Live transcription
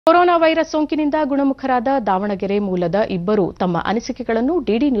Corona virus ಸೋಂಕಿನಿಂದ ಗುಣಮುಖರಾದ ದಾವಣಗೆರೆ ಮೂಲದ ಇಬ್ಬರು ತಮ್ಮ ಅನಿಸಿಕೆಗಳನ್ನು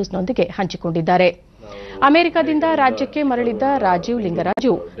ಡಿಡಿ ನ್ಯೂಸ್ನೊಂದಿಗೆ ಹಂಚಿಕೊಂಡಿದ್ದಾರೆ. ಅಮೆರಿಕದಿಂದ ರಾಜ್ಯಕ್ಕೆ ಮರಳಿದ್ದ ರಾಜೀವ್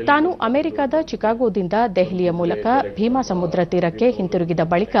ಲಿಂಗರಾಜು ತಾನು ಅಮೆರಿಕದ ಚಿಕಾಗೋದಿಂದ ದೆಹಲಿಯ ಮೂಲಕ ಭೀಮಾಸಮುದ್ರ ತೀರಕ್ಕೆ ಹಿಂತಿರುಗಿದ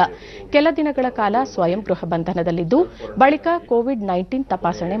ಬಳಿಕ ಕೆಲ ದಿನಗಳ ಕಾಲ ಸ್ವಯಂ ಗೃಹ ಬಂಧನದಲ್ಲಿದ್ದು ಬಳಿಕ ಕೋವಿಡ್-19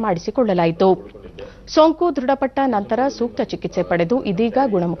 ತಪಾಸಣೆ ಮಾಡಿಸಿಕೊಳ್ಳಲಾಯಿತು. ಸೋಂಕು ದೃಢಪಟ್ಟ ನಂತರ ಸೂಕ್ತ ಚಿಕಿತ್ಸೆ ಪಡೆದು ಇದೀಗ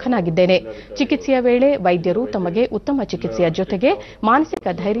ಗುಣಮುಖನಾಗಿದ್ದೇನೆ. ಚಿಕಿತ್ಸೆಯ ವೇಳೆ ವೈದ್ಯರು ತಮಗೆ ಉತ್ತಮ ಚಿಕಿತ್ಸೆಯ ಜೊತೆಗೆ ಮಾನಸಿಕ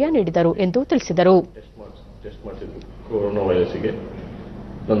ಧೈರ್ಯ ನೀಡಿದರು ಎಂದು ತಿಳಿಸಿದರು.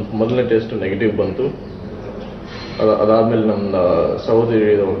 ನನ್ನ ಮೊದಲನೇ ಟೆಸ್ಟ್ ನೆಗೆಟಿವ್ ಬಂತು. ಅದಾದ್ಮೇಲೆ ನನ್ನ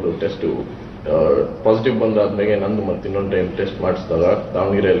ಸಹೋದರಿಯ ಒಂದು ಟೆಸ್ಟ್ ಪಾಸಿಟಿವ್ ಬಂದಾದ್ಮೇಲೆ ನಂದು ಮತ್ತೆ ಇನ್ನೊಂದು ಟೈಮ್ ಟೆಸ್ಟ್ ಮಾಡಿಸಿದಾಗ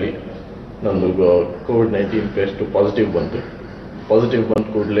ದಾವಣಗೆರೆಯಲ್ಲಿ ನಂದು ಕೋವಿಡ್-19 ಟೆಸ್ಟ್ ಪಾಸಿಟಿವ್ ಬಂತು. ಪಾಸಿಟಿವ್ ಬಂದ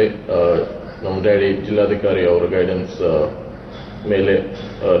ಕೂಡಲೇ ನಮ್ಮ ಡ್ಯಾಡಿ ಜಿಲ್ಲಾಧಿಕಾರಿ ಅವರ ಗೈಡೆನ್ಸ್ ಮೇಲೆ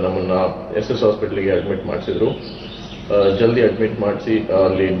ನಮ್ಮನ್ನ SS ಹಾಸ್ಪಿಟಲ್ಗೆ ಅಡ್ಮಿಟ್ ಮಾಡಿಸಿದ್ರು. ಜಲ್ದಿ ಅಡ್ಮಿಟ್ ಮಾಡಿಸಿ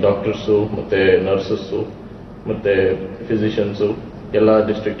ಅಲ್ಲಿ ಡಾಕ್ಟರ್ಸು ಮತ್ತೆ ನರ್ಸಸ್ಸು ಮತ್ತೆ ಫಿಸಿಷಿಯನ್ಸು ಎಲ್ಲ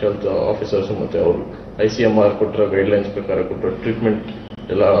ಡಿಸ್ಟ್ರಿಕ್ಟ್ ಹೆಲ್ತ್ ಆಫೀಸರ್ಸು ಮತ್ತೆ ಅವರು ICMR ಕೊಟ್ಟರ ಗೈಡ್ಲೈನ್ಸ್ ಪ್ರಕಾರ ಕೊಟ್ಟರ ಟ್ರೀಟ್ಮೆಂಟ್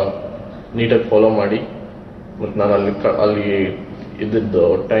ಎಲ್ಲ ನೀಟಾಗಿ ಫಾಲೋ ಮಾಡಿ ಮತ್ತು ನಾನು ಅಲ್ಲಿ ಇದ್ದಿದ್ದ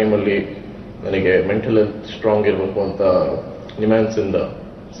ಟೈಮಲ್ಲಿ ನನಗೆ ಮೆಂಟಲ್ ಹೆಲ್ತ್ ಸ್ಟ್ರಾಂಗ್ ಇರಬೇಕು ಅಂತ ನಿಮ್ಯಾನ್ಸಿಂದ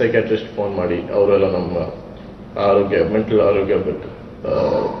ಸೈಕ್ಯಾಟ್ರಿಸ್ಟ್ ಫೋನ್ ಮಾಡಿ ಅವರೆಲ್ಲ ನಮ್ಮ ಮೆಂಟಲ್ ಆರೋಗ್ಯ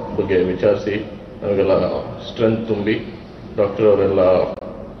ಬಗ್ಗೆ ವಿಚಾರಿಸಿ ನಮಗೆಲ್ಲ ಸ್ಟ್ರೆಂತ್ ತುಂಬಿ ಡಾಕ್ಟರ್ ಅವರೆಲ್ಲ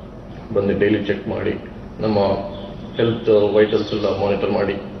ಬಂದು ಡೈಲಿ ಚೆಕ್ ಮಾಡಿ ನಮ್ಮ ಹೆಲ್ತ್ ವೈಟಲ್ಸ್ ಎಲ್ಲ ಮಾನಿಟರ್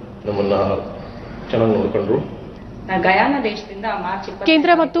ಮಾಡಿ ನಮ್ಮನ್ನ ಚೆನ್ನಾಗಿ ನೋಡಿಕೊಂಡ್ರು.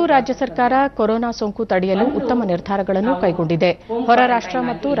 ಕೇಂದ್ರ ಮತ್ತು ರಾಜ್ಯ ಸರ್ಕಾರ ಕೊರೋನಾ ಸೋಂಕು ತಡೆಯಲು ಉತ್ತಮ ನಿರ್ಧಾರಗಳನ್ನು ಕೈಗೊಂಡಿದೆ. ಹೊರ ರಾಷ್ಟ್ರ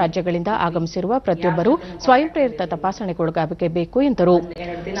ಮತ್ತು ರಾಜ್ಯಗಳಿಂದ ಆಗಮಿಸಿರುವ ಪ್ರತಿಯೊಬ್ಬರೂ ಸ್ವಯಂ ಪ್ರೇರಿತ ತಪಾಸಣೆಗೊಳಗಾಗಬೇಕು ಎಂದರು.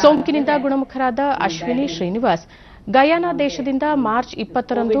 ಸೋಂಕಿನಿಂದ ಗುಣಮುಖರಾದ ಅಶ್ವಿನಿ ಶ್ರೀನಿವಾಸ್ ಗಯಾನಾ ದೇಶದಿಂದ ಮಾರ್ಚ್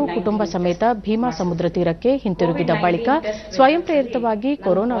 20ರಂದು ಕುಟುಂಬ ಸಮೇತ ಭೀಮಾಸಮುದ್ರ ತೀರಕ್ಕೆ ಹಿಂತಿರುಗಿದ ಬಳಿಕ ಸ್ವಯಂ ಪ್ರೇರಿತವಾಗಿ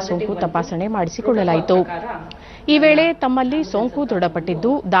ಕೊರೋನಾ ಸೋಂಕು ತಪಾಸಣೆ ಮಾಡಿಸಿಕೊಳ್ಳಲಾಯಿತು. ಈ ವೇಳೆ ತಮ್ಮಲ್ಲಿ ಸೋಂಕು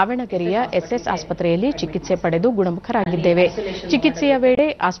ದೃಢಪಟ್ಟಿದ್ದು ದಾವಣಗೆರೆಯ SS ಆಸ್ಪತ್ರೆಯಲ್ಲಿ ಚಿಕಿತ್ಸೆ ಪಡೆದು ಗುಣಮುಖರಾಗಿದ್ದೇವೆ. ಚಿಕಿತ್ಸೆಯ ವೇಳೆ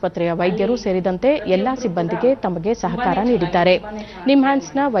ಆಸ್ಪತ್ರೆಯ ವೈದ್ಯರು ಸೇರಿದಂತೆ ಎಲ್ಲಾ ಸಿಬ್ಬಂದಿಗೆ ತಮಗೆ ಸಹಕಾರ ನೀಡಿದ್ದಾರೆ.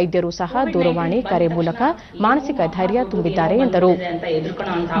 ನಿಮ್ಹಾನ್ಸ್ನ ವೈದ್ಯರು ಸಹ ದೂರವಾಣಿ ಕರೆ ಮೂಲಕ ಮಾನಸಿಕ ಧೈರ್ಯ ತುಂಬಿದ್ದಾರೆ ಎಂದರು.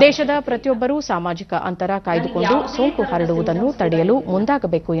 ದೇಶದ ಪ್ರತಿಯೊಬ್ಬರೂ ಸಾಮಾಜಿಕ ಅಂತರ ಕಾಯ್ದುಕೊಂಡು ಸೋಂಕು ಹರಡುವುದನ್ನು ತಡೆಯಲು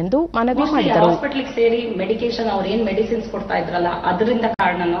ಮುಂದಾಗಬೇಕು ಎಂದು ಮನವಿ ಮಾಡಿದರು.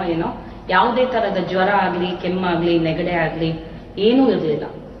 ಯಾವುದೇ ತರದ ಜ್ವರ ಆಗ್ಲಿ, ಕೆಮ್ಮಾಗ್ಲಿ, ನೆಗಡೆ ಆಗ್ಲಿ ಏನೂ ಇರಲಿಲ್ಲ.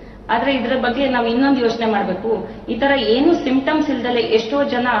 ಆದ್ರೆ ಇದರ ಬಗ್ಗೆ ನಾವು ಇನ್ನೊಂದು ಯೋಚನೆ ಮಾಡಬೇಕು. ಈ ತರ ಏನು ಸಿಂಪ್ಟಮ್ಸ್ ಇಲ್ದಲೆ ಎಷ್ಟೋ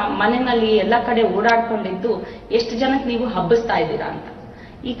ಜನ ಮನೆಯಲ್ಲಿ ಎಲ್ಲ ಕಡೆ ಓಡಾಡ್ಕೊಂಡಿದ್ದು ಎಷ್ಟು ಜನಕ್ಕೆ ನೀವು ಹಬ್ಬಿಸ್ತಾ ಇದ್ದೀರಾ ಅಂತ.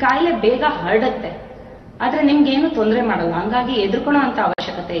 ಈ ಕಾಯಿಲೆ ಬೇಗ ಹರಡುತ್ತೆ, ಆದ್ರೆ ನಿಮ್ಗೇನು ತೊಂದರೆ ಮಾಡಲ್ಲ. ಹಂಗಾಗಿ ಹೆದರ್ಕೊಳ್ಳೋ ಅಂತ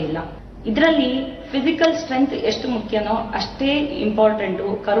ಅವಶ್ಯಕತೆ ಇಲ್ಲ. ಇದರಲ್ಲಿ ಫಿಸಿಕಲ್ ಸ್ಟ್ರೆಂತ್ ಎಷ್ಟು ಮುಖ್ಯನೋ ಅಷ್ಟೇ ಇಂಪಾರ್ಟೆಂಟು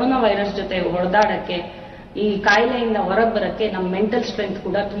ಕರೋನಾ ವೈರಸ್ ಜೊತೆ ಹೊಡೆದಾಡಕ್ಕೆ, ಈ ಕಾಯಿಲೆಯಿಂದ ಹೊರಗೆ ಬರಕ್ಕೆ ನಮ್ಮ ಮೆಂಟಲ್ ಸ್ಟ್ರೆಂತ್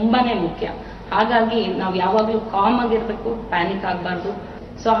ಕೂಡ ತುಂಬಾನೇ ಮುಖ್ಯ. ಹಾಗಾಗಿ ನಾವು ಯಾವಾಗ್ಲೂ ಕಾಮ್ ಆಗಿರ್ಬೇಕು, ಪ್ಯಾನಿಕ್ ಆಗಬಾರ್ದು.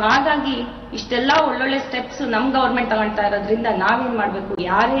 ಸೊ ಹಾಗಾಗಿ ಇಷ್ಟೆಲ್ಲ ಒಳ್ಳೊಳ್ಳೆ ಸ್ಟೆಪ್ಸ್ ನಮ್ ಗವರ್ಮೆಂಟ್ ತಗೊಳ್ತಾ ಇರೋದ್ರಿಂದ ನಾವೇನ್ ಮಾಡ್ಬೇಕು,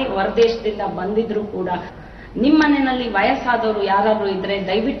 ಯಾರೇ ಹೊರದೇಶದಿಂದ ಬಂದಿದ್ರು ಕೂಡ ನಿಮ್ ಮನೆಯಲ್ಲಿ ವಯಸ್ಸಾದವರು ಯಾರಾದ್ರೂ ಇದ್ರೆ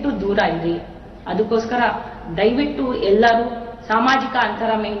ದಯವಿಟ್ಟು ದೂರ ಇರಿ. ಅದಕ್ಕೋಸ್ಕರ ದಯವಿಟ್ಟು ಎಲ್ಲರೂ ಸಾಮಾಜಿಕ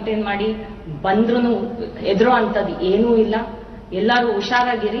ಅಂತರ ಮೇಂಟೈನ್ ಮಾಡಿ. ಬಂದ್ರೂ ಎದುರೋ ಅಂತದ್ದು ಏನೂ ಇಲ್ಲ. ಎಲ್ಲರೂ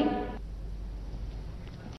ಹುಷಾರಾಗಿರಿ.